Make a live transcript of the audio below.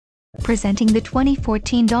Presenting the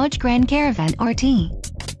 2014 Dodge Grand Caravan RT.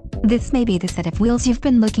 This may be the set of wheels you've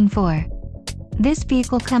been looking for. This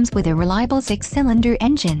vehicle comes with a reliable 6-cylinder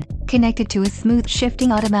engine, connected to a smooth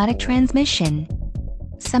shifting automatic transmission.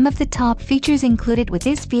 Some of the top features included with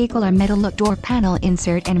this vehicle are metal look door panel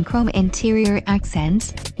insert and chrome interior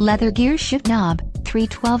accents, leather gear shift knob, 3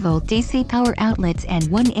 12-volt DC power outlets and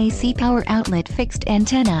 1 AC power outlet fixed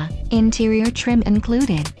antenna, interior trim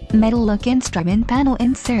included, metal look instrument panel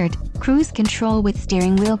insert, cruise control with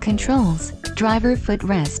steering wheel controls, driver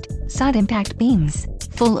footrest, side impact beams,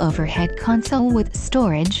 full overhead console with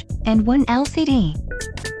storage, and 1 LCD.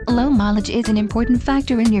 Low mileage is an important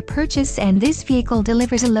factor in your purchase, and this vehicle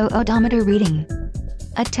delivers a low odometer reading.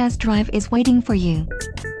 A test drive is waiting for you.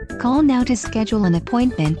 Call now to schedule an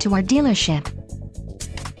appointment to our dealership.